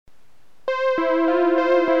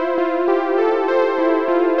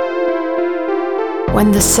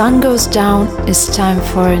When the sun goes down, it's time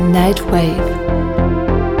for a NightWave.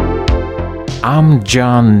 I'm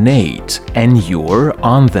John Nate, and you're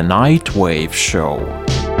on the NightWave show.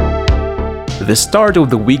 The start of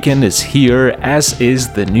the weekend is here, as is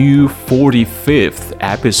the new 45th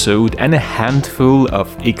episode and a handful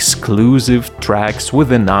of exclusive tracks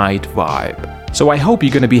with a night vibe. So I hope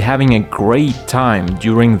you're gonna be having a great time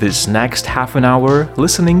during this next half an hour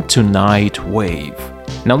listening to NightWave.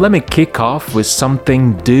 Now let me kick off with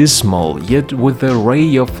something dismal yet with a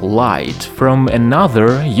ray of light from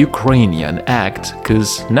another Ukrainian act,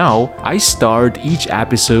 cause now I start each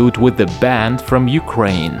episode with a band from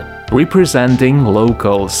Ukraine, representing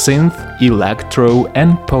local synth, electro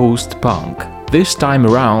and post-punk. This time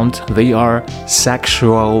around they are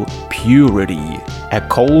Sexual Purity, a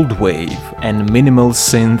cold wave and minimal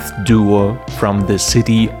synth duo from the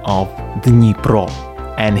city of Dnipro.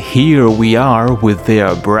 And here we are with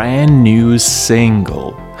their brand new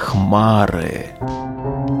single, Khmary.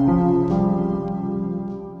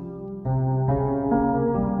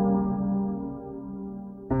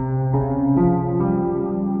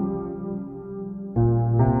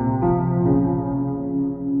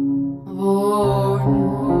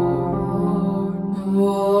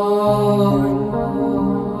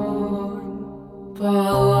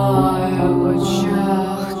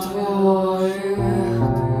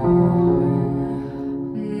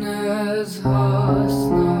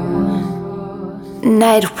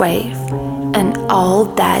 NightWave and all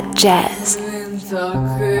that jazz.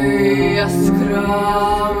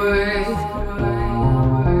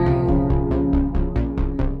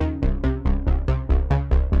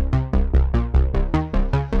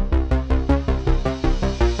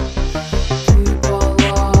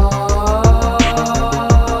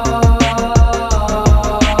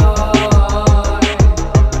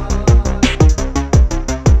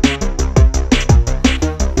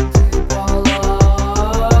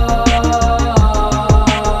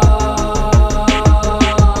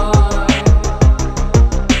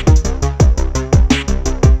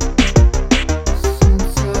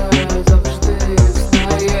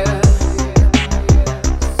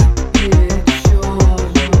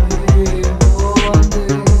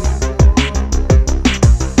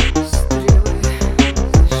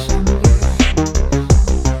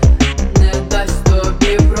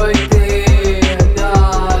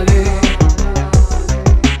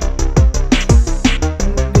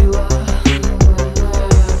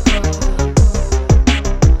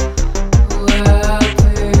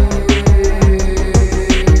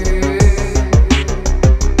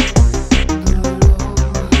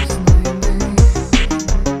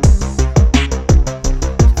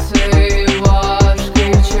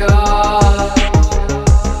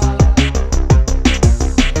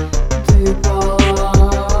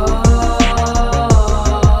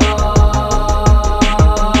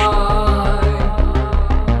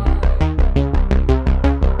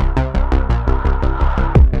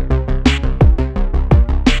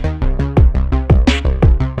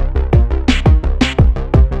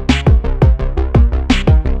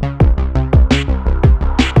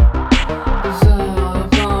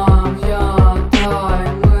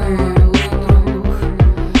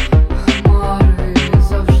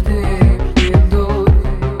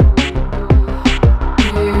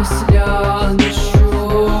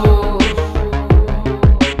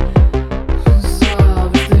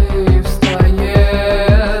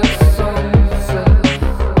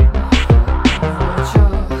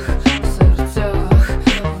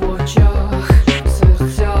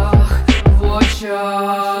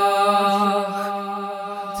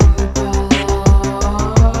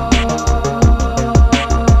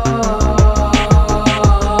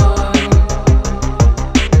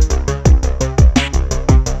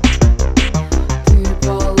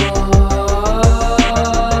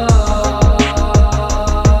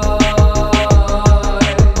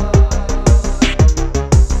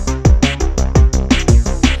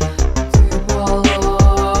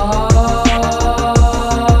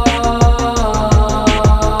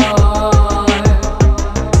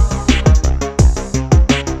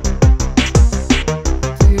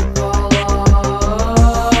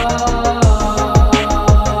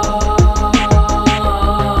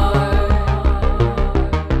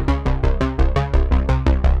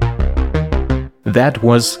 That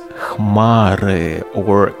was Khmary,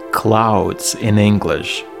 or Clouds in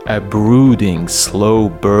English, a brooding slow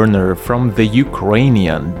burner from the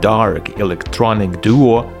Ukrainian dark electronic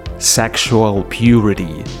duo Sexual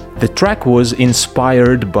Purity. The track was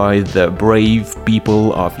inspired by the brave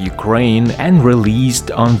people of Ukraine and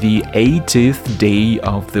released on the 80th day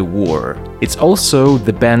of the war. It's also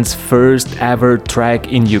the band's first ever track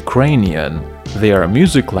in Ukrainian, their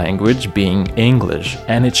music language being English,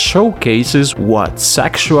 and it showcases what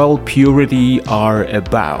sexual purity are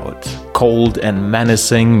about. Cold and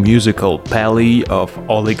menacing musical pelly of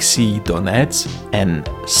Oleksiy Donets and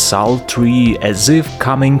sultry as if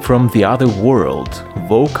coming from the other world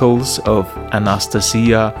vocals of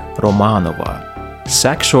Anastasia Romanova.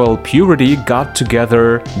 Sexual Purity got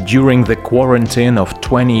together during the quarantine of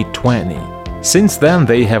 2020. Since then,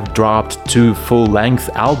 they have dropped 2 full-length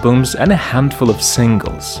albums and a handful of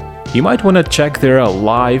singles. You might want to check their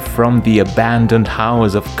live from the abandoned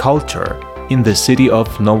House of Culture in the city of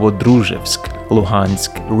Novodruzhevsk,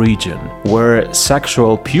 Luhansk region, where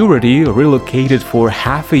Sexual Purity relocated for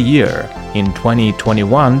half a year in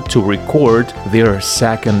 2021 to record their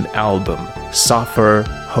second album, Suffer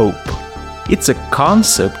Hope. It's a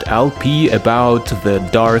concept LP about the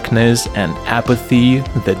darkness and apathy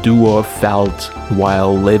the duo felt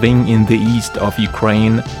while living in the east of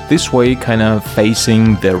Ukraine, this way kind of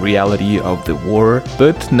facing the reality of the war,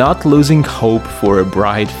 but not losing hope for a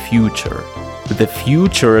bright future. The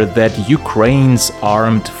future that Ukraine's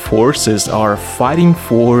armed forces are fighting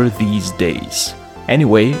for these days.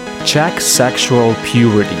 Anyway, check Sexual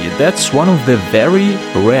Purity. That's one of the very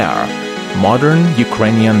rare modern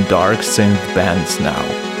Ukrainian dark synth bands now.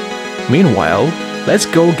 Meanwhile, let's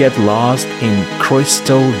go get lost in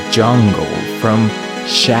Crystal Jungle from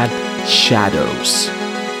Shed Shadows.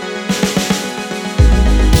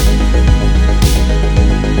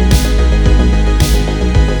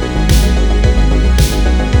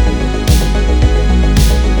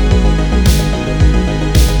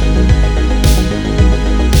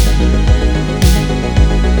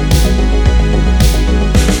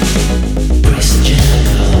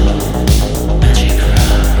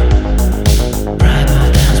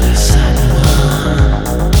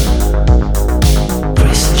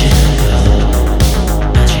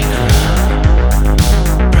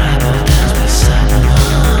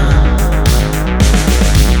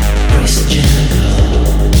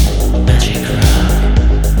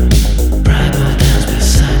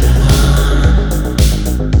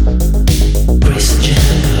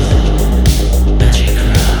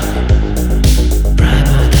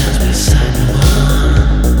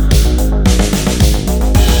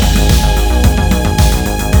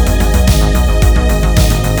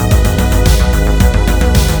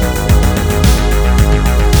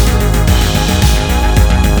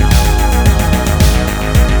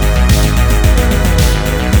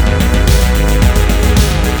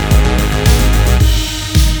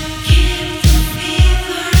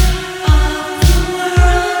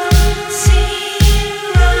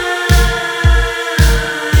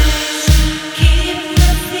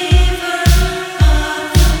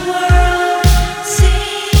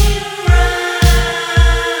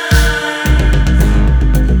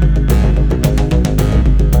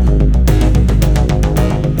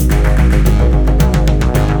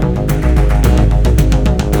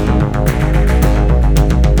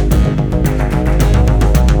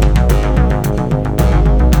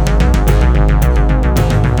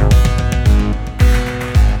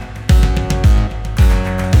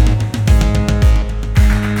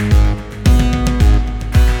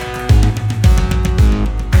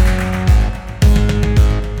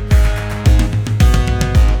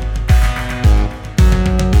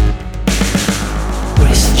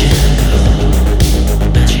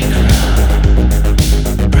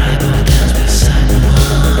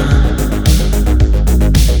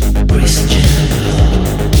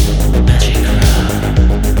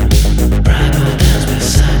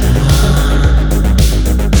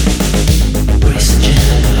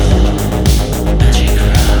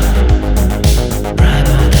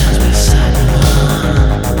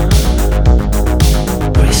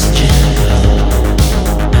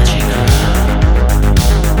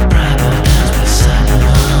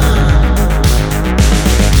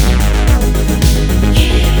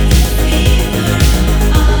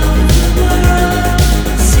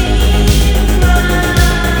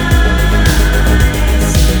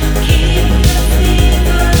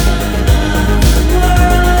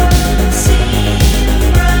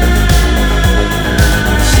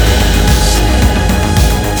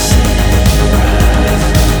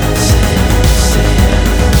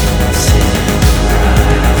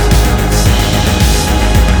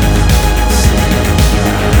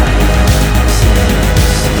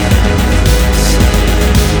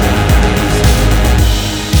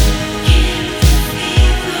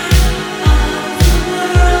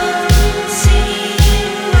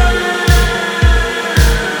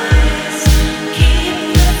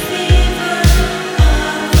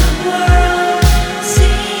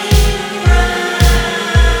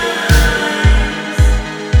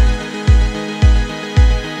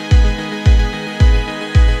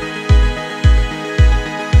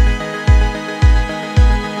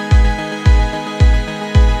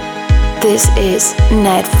 This is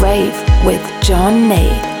NightWave with John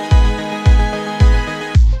Nate.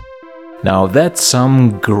 Now that's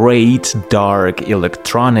some great dark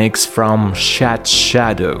electronics from Shat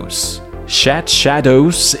Shadows. Shat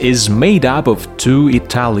Shadows is made up of two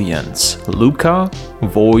Italians, Luca,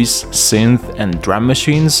 voice, synth and drum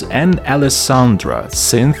machines, and Alessandra,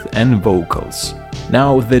 synth and vocals.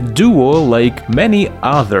 Now the duo, like many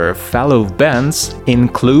other fellow bands,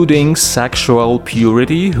 including Sexual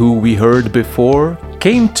Purity, who we heard before,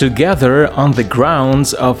 came together on the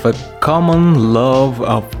grounds of a common love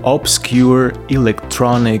of obscure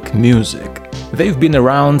electronic music. They've been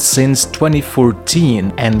around since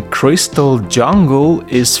 2014 and Crystal Jungle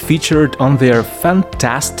is featured on their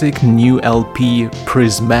fantastic new LP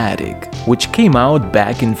Prismatic, which came out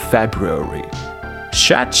back in February.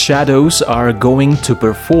 Shat Shadows are going to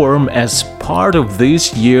perform as part of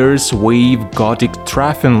this year's Wave Gothic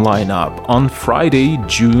Treffen lineup on Friday,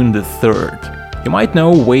 June the 3rd. You might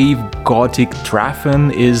know Wave Gothic Treffen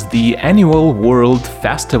is the annual world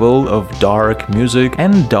festival of dark music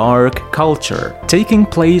and dark culture, taking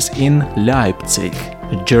place in Leipzig,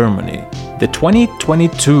 Germany. The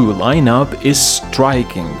 2022 lineup is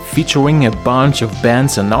striking, featuring a bunch of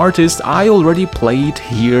bands and artists I already played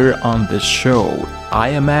here on the show.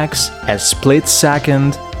 IMX, A Split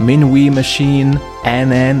Second, Minuit Machine,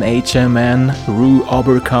 NNHMN, Rue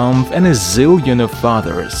Oberkampf, and a zillion of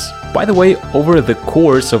others. By the way, over the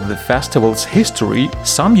course of the festival's history,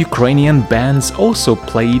 some Ukrainian bands also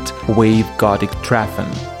played Wave Gothic Treffen.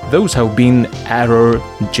 Those have been Error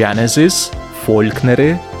Genesis,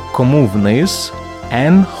 Folknere, Komu Vniz,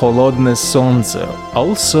 and Holodne Sonze,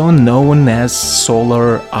 also known as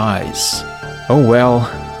Solar Eyes. Oh well,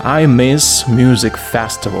 I miss music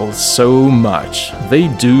festivals so much. They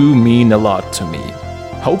do mean a lot to me.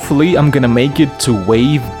 Hopefully I'm gonna make it to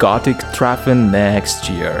Wave Gothic Treffen next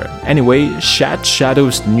year. Anyway, Shat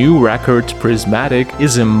Shadow's new record Prismatic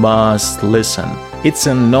is a must listen. It's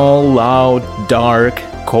an all-out, dark,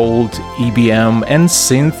 cold EBM and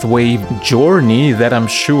synthwave journey that I'm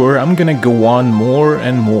sure I'm gonna go on more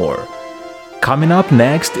and more. Coming up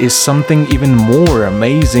next is something even more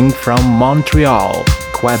amazing from Montreal,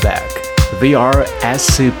 Quebec. They are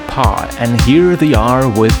Assez Pas, and here they are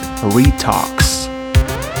with Retox.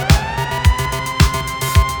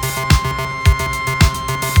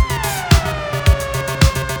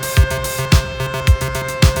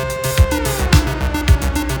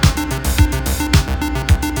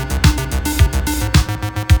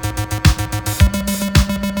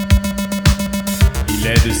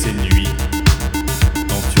 De ces nuits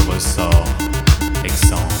dont tu ressors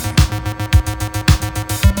exsangue.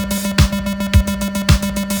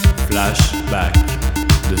 Flashback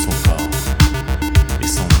de son corps et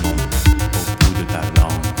son nom au bout de ta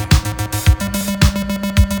langue.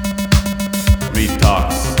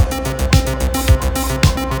 Retox.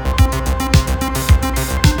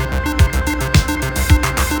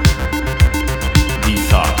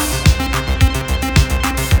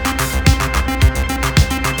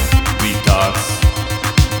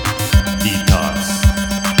 Detox.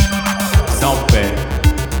 Sans paix,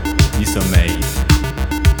 ni sommeil,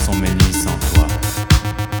 sans ménis sans toi.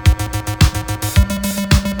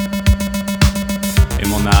 Et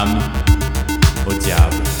mon âme, au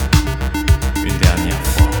diable, une dernière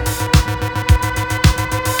fois.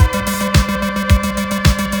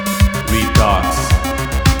 Retox.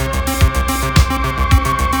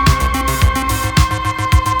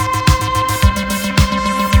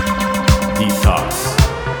 Detox.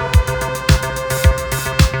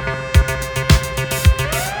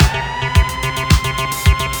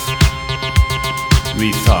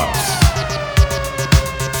 Retox.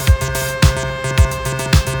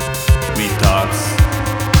 Retox.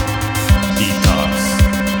 Detox.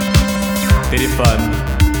 Téléphone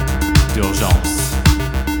d'urgence.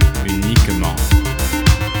 Uniquement.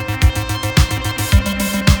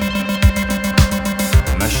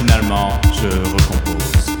 Machinalement, je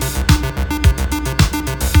recompose.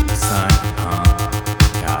 5, 1,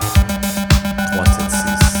 4, 3, 7, 6,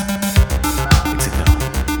 etc.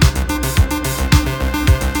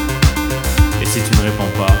 Et si tu ne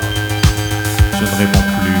réponds pas, je ne réponds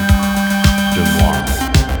plus de moi.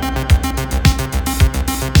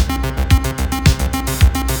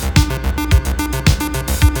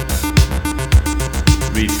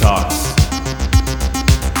 Retox.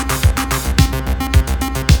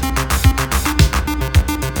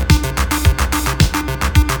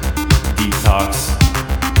 Detox.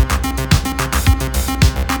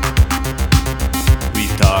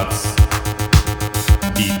 Retox.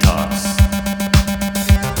 Detox.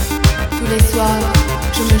 Tous les soirs,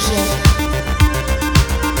 je me jette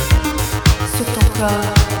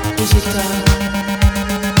tort et j'ai tort.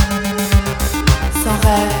 Sans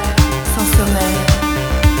rêve, sans sommeil.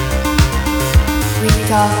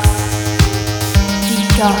 Retard,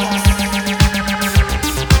 guitare.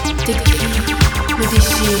 Tes cris me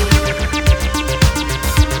déchirent.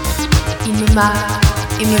 Il me marque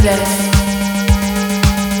et me laisse.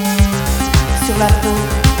 Sur la peau,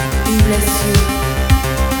 une blessure.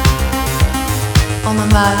 En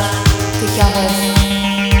hommage, tes caresses.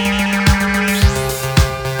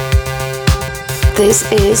 This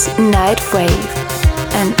is NightWave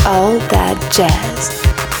and all that jazz.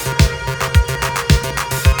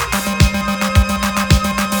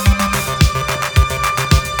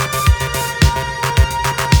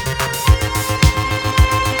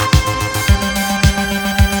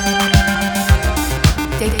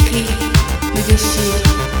 Tes cris me déchirent.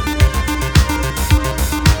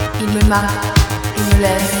 Il me marque et me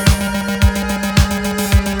laisse.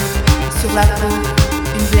 Sur la peau,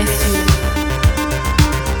 une blessure.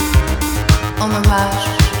 En hommage,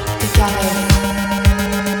 tes caresses.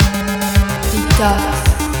 Dictates.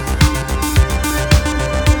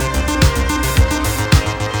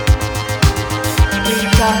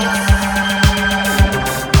 Dictates.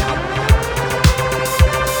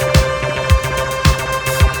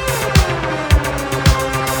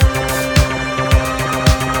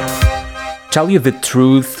 Tell you the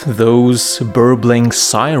truth, those burbling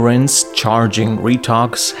sirens charging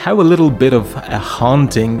retox have a little bit of a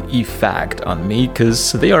haunting effect on me,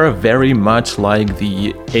 because they are very much like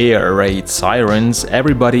the air raid sirens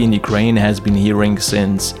everybody in Ukraine has been hearing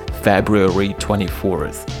since February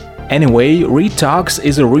 24th. Anyway, Retox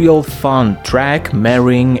is a real fun track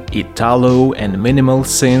marrying Italo and minimal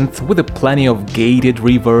synth with a plenty of gated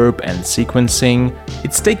reverb and sequencing.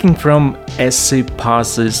 It's taken from Esse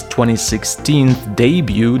Passe's 2016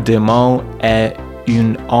 debut Demain est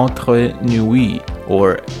une autre nuit,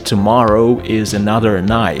 or Tomorrow is Another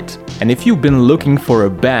Night. And if you've been looking for a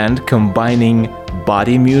band combining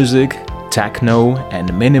body music, techno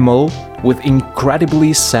and minimal with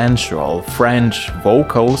incredibly sensual French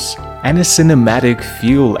vocals and a cinematic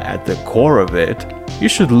feel at the core of it, you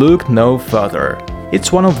should look no further.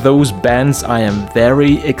 It's one of those bands I am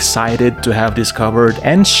very excited to have discovered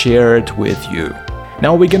and shared with you.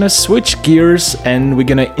 Now we're gonna switch gears and we're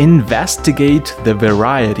gonna investigate the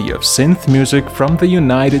variety of synth music from the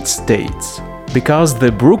United States. Because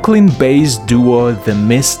the Brooklyn-based duo The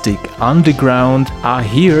Mystic Underground are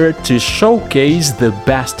here to showcase the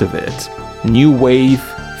best of it. New wave,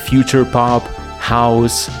 future pop,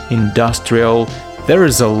 house, industrial, there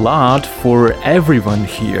is a lot for everyone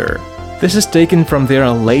here. This is taken from their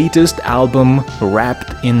latest album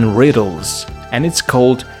Wrapped in Riddles, and it's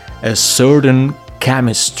called A Certain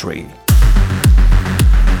Chemistry.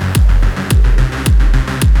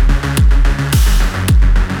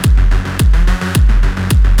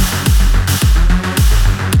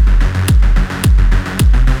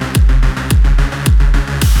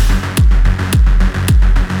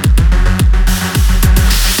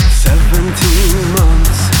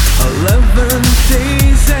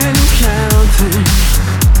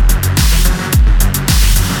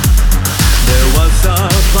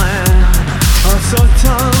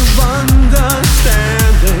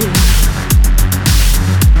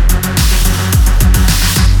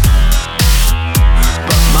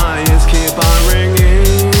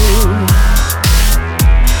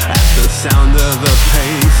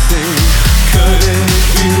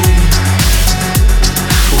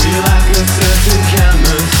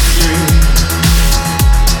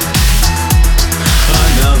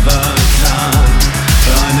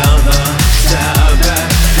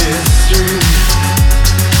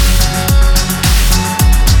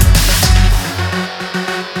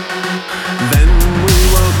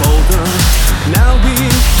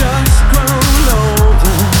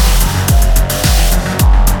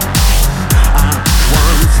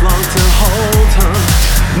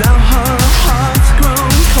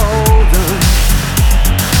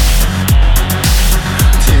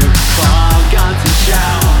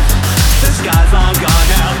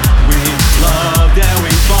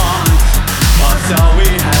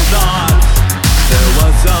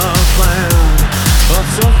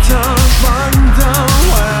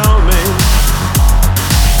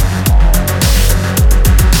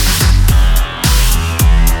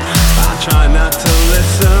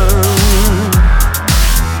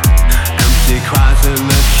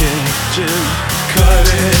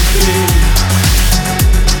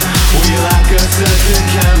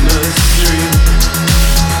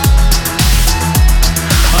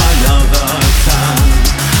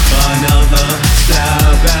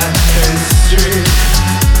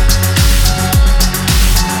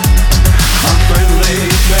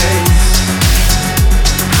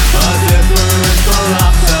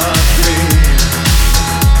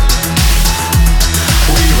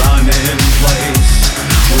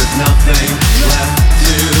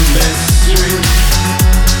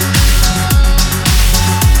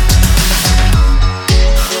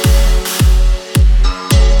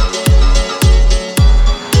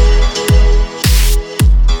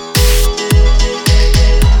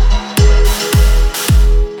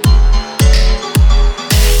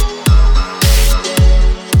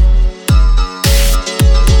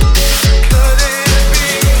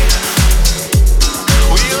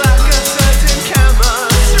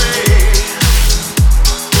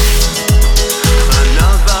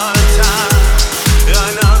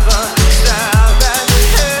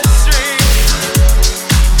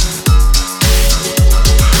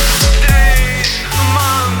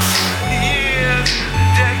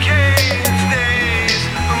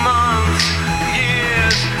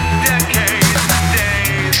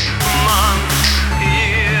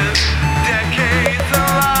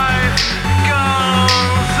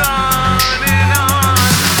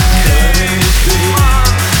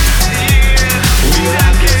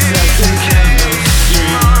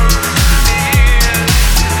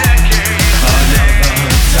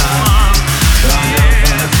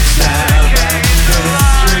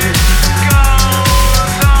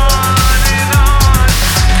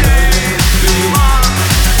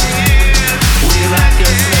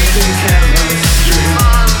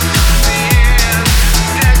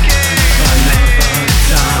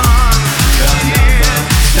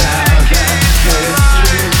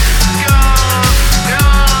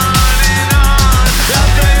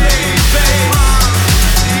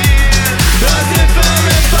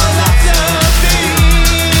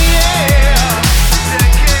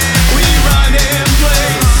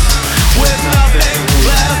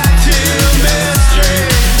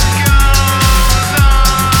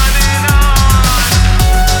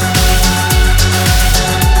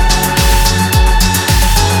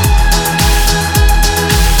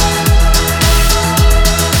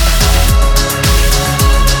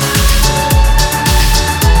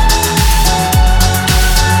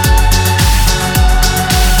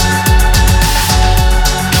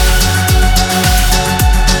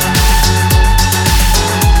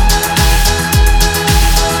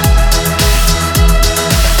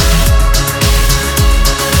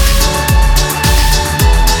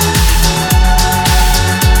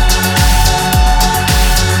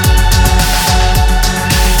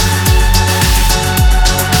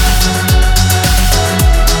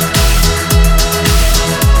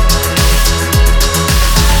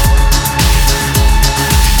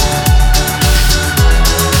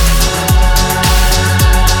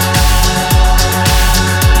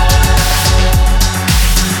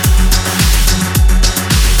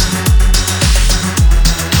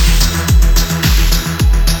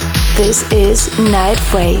 This is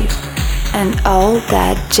NightWave and all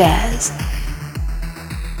that jazz.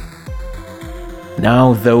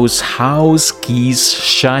 Now those house keys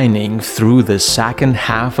shining through the second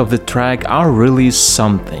half of the track are really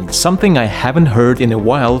something I haven't heard in a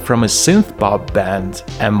while from a synth pop band,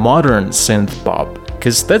 a modern synth pop,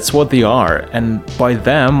 cause that's what they are, and by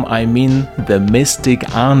them I mean the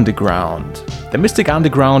Mystic Underground. The Mystic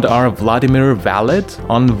Underground are Vladimir Valet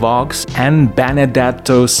on Vox and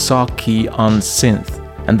Benedetto Socchi on synth.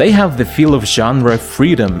 And they have the feel of genre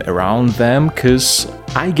freedom around them, cause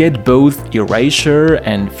I get both erasure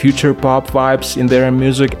and future pop vibes in their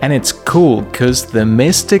music, and it's cool cause the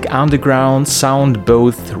Mystic Underground sound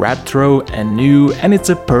both retro and new, and it's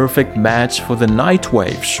a perfect match for the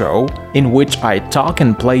NightWave show, in which I talk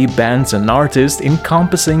and play bands and artists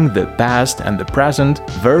encompassing the past and the present,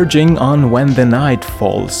 verging on when the night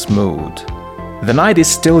falls smooth. The night is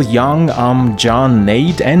still young, I'm John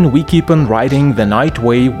Nate, and we keep on riding the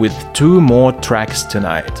NightWave with 2 more tracks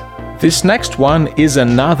tonight. This next one is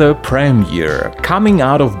another premiere, coming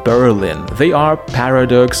out of Berlin. They are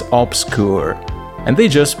Paradox Obscure, and they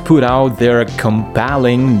just put out their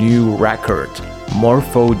compelling new record,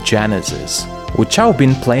 Morphogenesis, which I've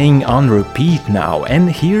been playing on repeat now, and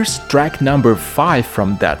here's track number 5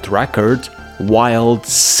 from that record, Wild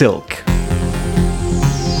Silk.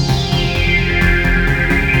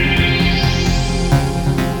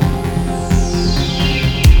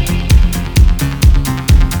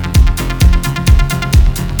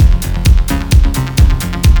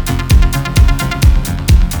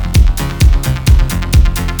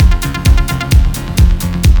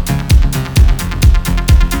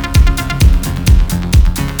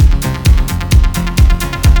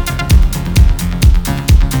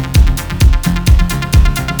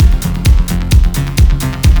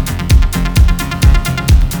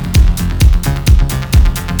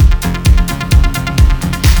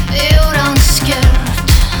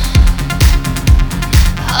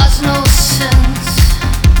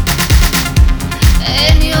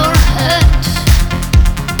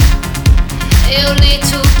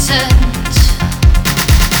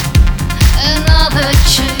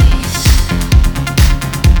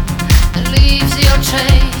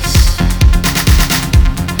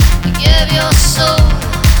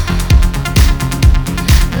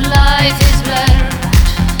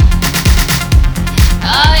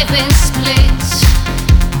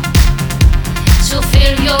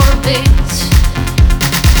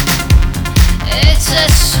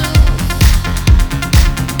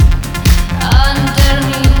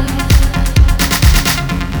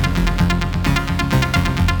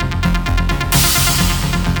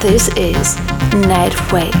 This is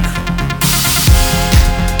NightWave.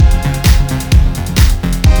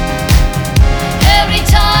 Every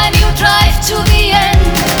time you drive to the end,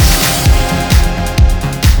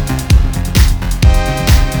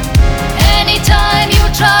 anytime you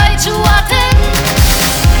try to attend,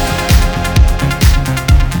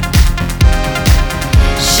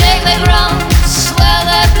 shake the ground, swell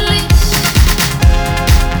the bliss.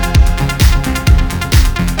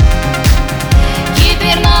 Keep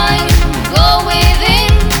in mind, go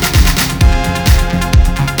within.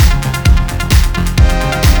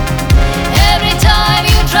 Every time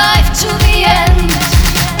you drive to the end,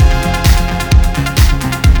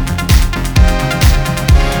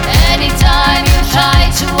 anytime you try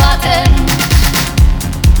to attend,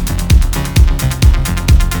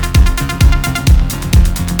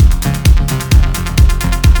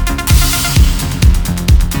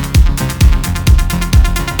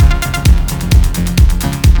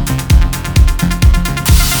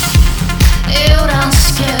 you're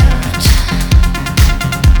unscared,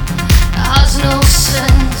 has no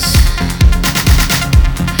sense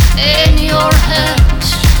in your head.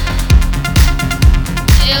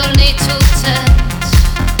 You'll need to test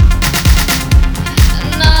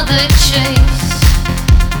another chase,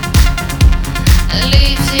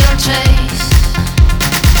 leaves your trace.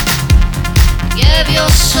 Give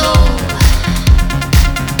your soul,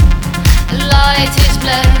 light is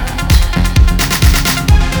blurred.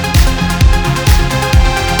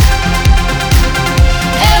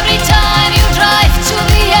 Every time you drive to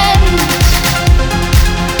the end,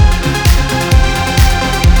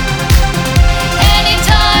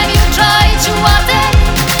 anytime you try to attend,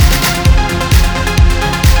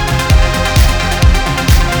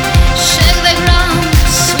 shake the ground,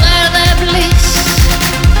 swear the bliss.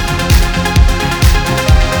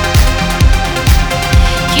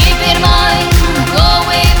 Keep in mind, go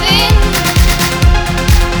within.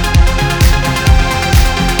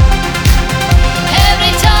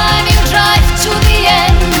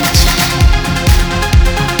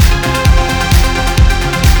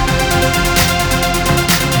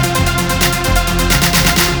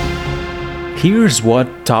 Here's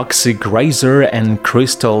what Toxic Razor and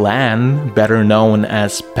Crystal Ann, better known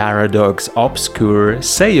as Paradox Obscure,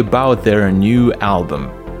 say about their new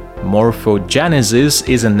album. Morphogenesis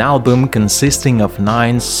is an album consisting of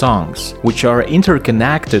 9 songs, which are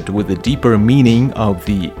interconnected with the deeper meaning of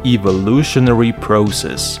the evolutionary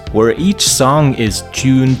process, where each song is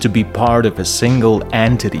tuned to be part of a single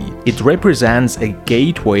entity. It represents a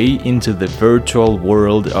gateway into the virtual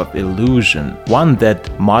world of illusion, one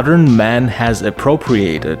that modern man has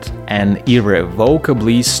appropriated and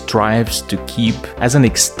irrevocably strives to keep as an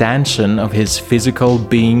extension of his physical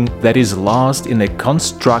being that is lost in a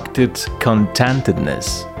constructed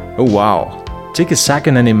contentedness. Oh wow, take a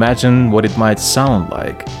second and imagine what it might sound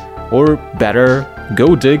like. Or better,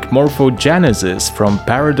 go dig Morphogenesis from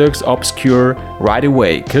Paradox Obscure right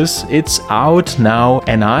away, cause it's out now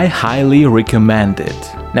and I highly recommend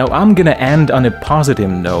it. Now I'm gonna end on a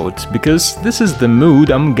positive note, because this is the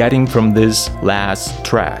mood I'm getting from this last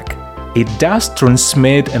track. It does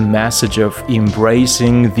transmit a message of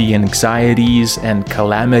embracing the anxieties and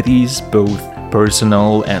calamities, both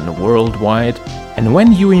personal and worldwide. And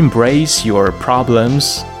when you embrace your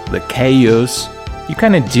problems, the chaos, you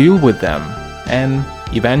kind of deal with them and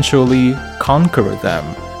eventually conquer them.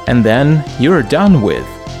 And then you're done with,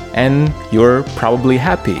 and you're probably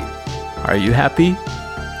happy. Are you happy?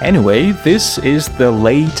 Anyway, this is the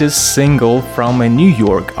latest single from a New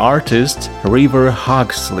York artist, River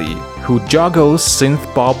Huxley, who juggles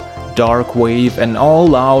synth-pop, dark wave and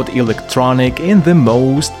all-out electronic in the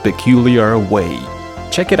most peculiar way.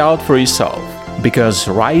 Check it out for yourself, because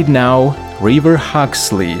right now River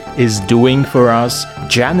Huxley is doing for us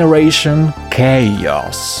Generation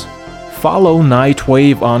Chaos. Follow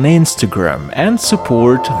NightWave on Instagram and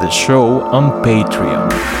support the show on Patreon.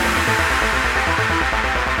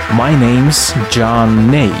 My name's John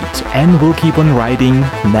Nate, and we'll keep on writing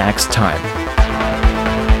next time.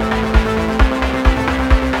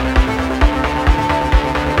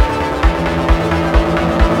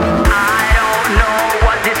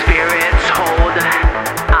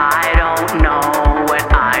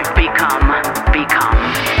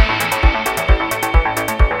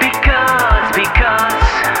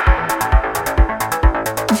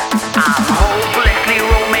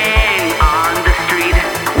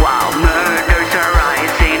 While murders are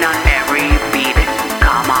rising on every beat.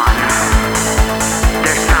 Come on.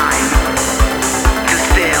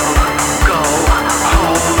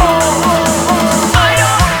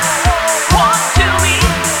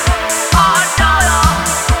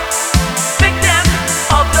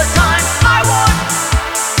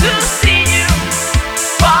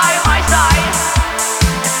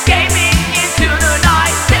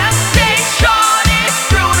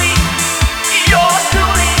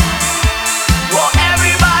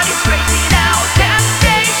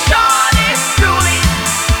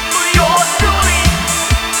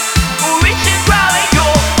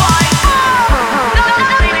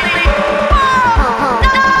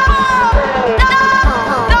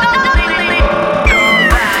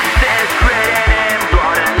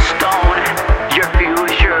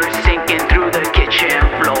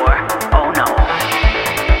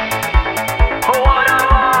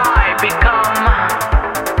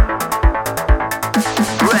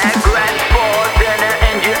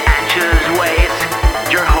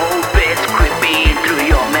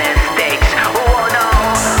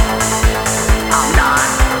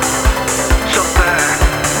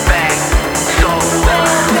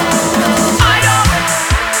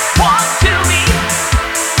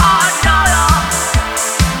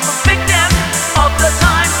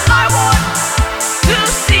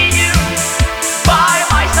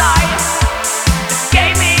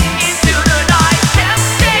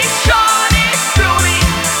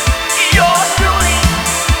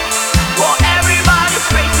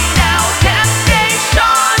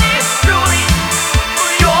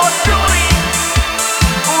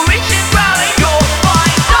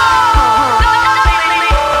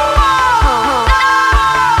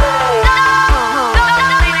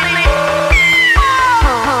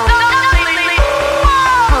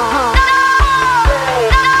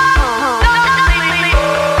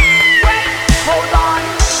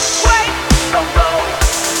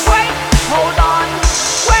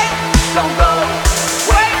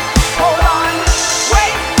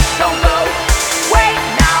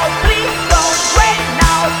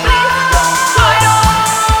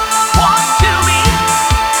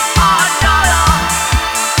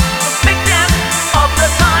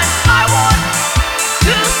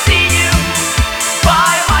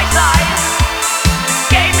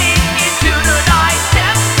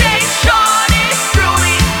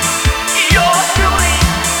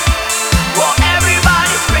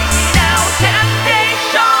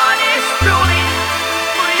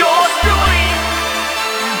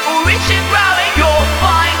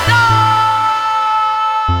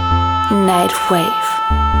 NightWave.